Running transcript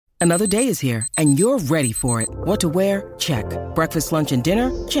Another day is here, and you're ready for it. What to wear? Check. Breakfast, lunch, and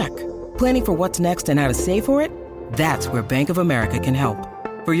dinner? Check. Planning for what's next and how to save for it? That's where Bank of America can help.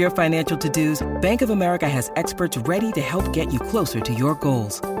 For your financial to-dos, Bank of America has experts ready to help get you closer to your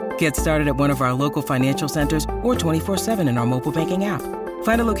goals. Get started at one of our local financial centers or 24/7 in our mobile banking app.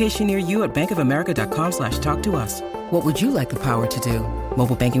 Find a location near you at bankofamerica.com/talktous. What would you like the power to do?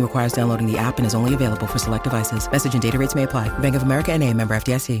 Mobile banking requires downloading the app and is only available for select devices. Message and data rates may apply. Bank of America N.A., member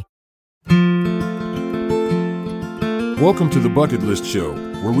FDIC. Welcome to the Bucket List Show,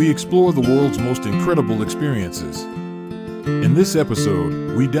 where we explore the world's most incredible experiences. In this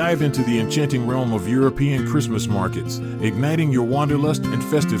episode, we dive into the enchanting realm of European Christmas markets, igniting your wanderlust and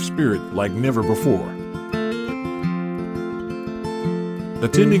festive spirit like never before.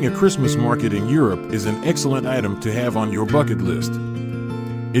 Attending a Christmas market in Europe is an excellent item to have on your bucket list.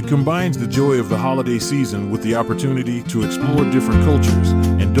 It combines the joy of the holiday season with the opportunity to explore different cultures,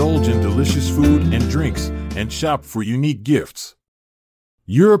 indulge in delicious food and drinks, and shop for unique gifts.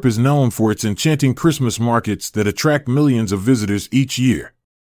 Europe is known for its enchanting Christmas markets that attract millions of visitors each year.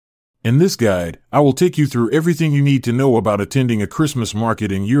 In this guide, I will take you through everything you need to know about attending a Christmas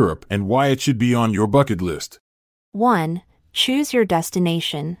market in Europe and why it should be on your bucket list. 1. Choose your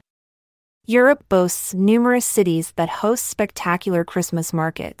destination. Europe boasts numerous cities that host spectacular Christmas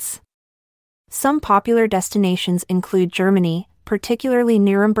markets. Some popular destinations include Germany, particularly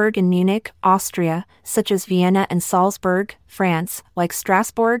Nuremberg and Munich, Austria, such as Vienna and Salzburg, France, like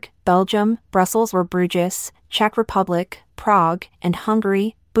Strasbourg, Belgium, Brussels or Bruges, Czech Republic, Prague, and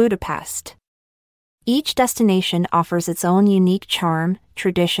Hungary, Budapest. Each destination offers its own unique charm,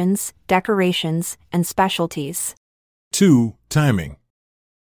 traditions, decorations, and specialties. 2. Timing.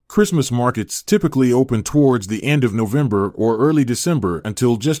 Christmas markets typically open towards the end of November or early December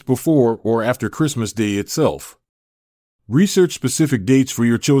until just before or after Christmas Day itself. Research specific dates for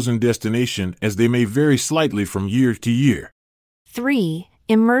your chosen destination as they may vary slightly from year to year. 3.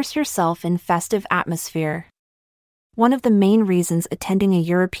 Immerse yourself in festive atmosphere. One of the main reasons attending a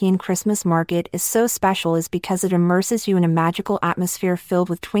European Christmas market is so special is because it immerses you in a magical atmosphere filled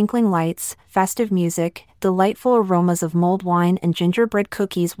with twinkling lights, festive music, delightful aromas of mulled wine and gingerbread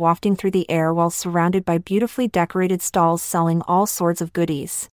cookies wafting through the air while surrounded by beautifully decorated stalls selling all sorts of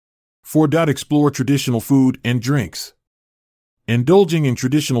goodies. 4. Explore traditional food and drinks. Indulging in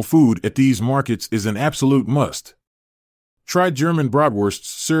traditional food at these markets is an absolute must. Try German bratwursts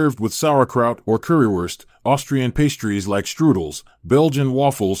served with sauerkraut or currywurst, Austrian pastries like strudels, Belgian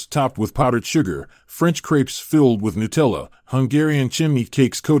waffles topped with powdered sugar, French crepes filled with Nutella, Hungarian chimney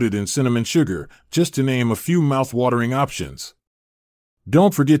cakes coated in cinnamon sugar, just to name a few mouth-watering options.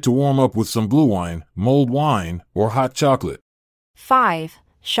 Don't forget to warm up with some glühwein, mulled wine, or hot chocolate. 5.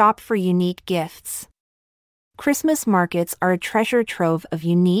 Shop for unique gifts. Christmas markets are a treasure trove of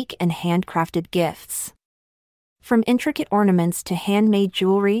unique and handcrafted gifts. From intricate ornaments to handmade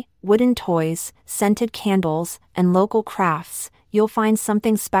jewelry, wooden toys, scented candles, and local crafts, you'll find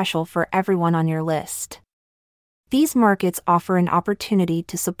something special for everyone on your list. These markets offer an opportunity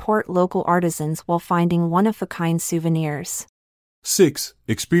to support local artisans while finding one-of-a-kind souvenirs. 6.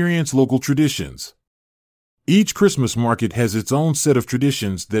 Experience local traditions. Each Christmas market has its own set of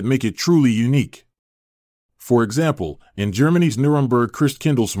traditions that make it truly unique. For example, in Germany's Nuremberg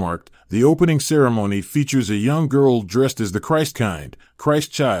Christkindlesmarkt, the opening ceremony features a young girl dressed as the Christkind,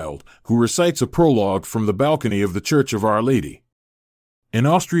 Christ Child, who recites a prologue from the balcony of the Church of Our Lady. In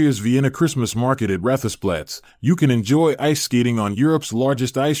Austria's Vienna Christmas market at Rathausplatz, you can enjoy ice skating on Europe's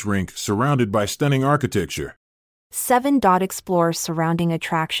largest ice rink surrounded by stunning architecture. 7. Explore surrounding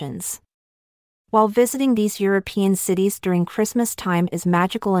attractions. While visiting these European cities during Christmas time is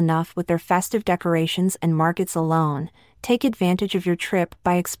magical enough with their festive decorations and markets alone, take advantage of your trip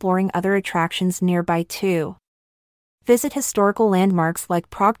by exploring other attractions nearby too. Visit historical landmarks like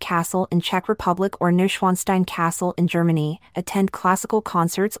Prague Castle in Czech Republic or Neuschwanstein Castle in Germany, attend classical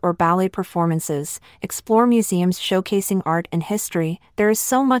concerts or ballet performances, explore museums showcasing art and history. There is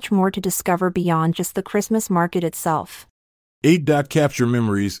so much more to discover beyond just the Christmas market itself. 8. Capture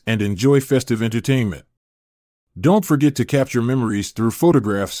memories and enjoy festive entertainment. Don't forget to capture memories through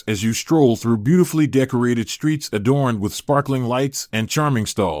photographs as you stroll through beautifully decorated streets adorned with sparkling lights and charming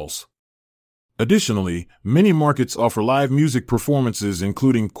stalls. Additionally, many markets offer live music performances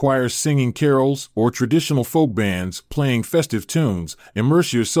including choirs singing carols or traditional folk bands playing festive tunes.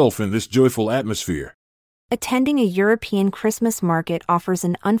 Immerse yourself in this joyful atmosphere. Attending a European Christmas market offers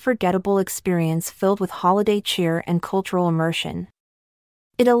an unforgettable experience filled with holiday cheer and cultural immersion.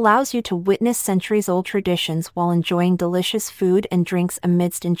 It allows you to witness centuries-old traditions while enjoying delicious food and drinks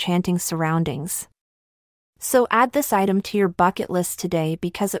amidst enchanting surroundings. So add this item to your bucket list today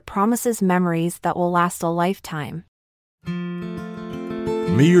because it promises memories that will last a lifetime.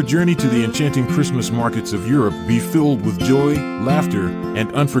 May your journey to the enchanting Christmas markets of Europe be filled with joy, laughter,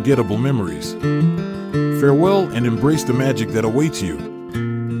 and unforgettable memories. Farewell and embrace the magic that awaits you.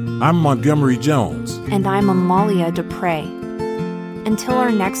 I'm Montgomery Jones. And I'm Amalia Dupre. Until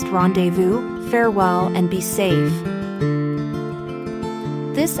our next rendezvous, farewell and be safe.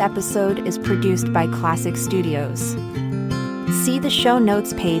 This episode is produced by Classic Studios. See the show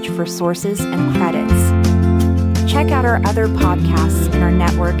notes page for sources and credits. Check out our other podcasts in our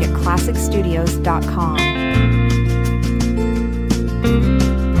network at classicstudios.com.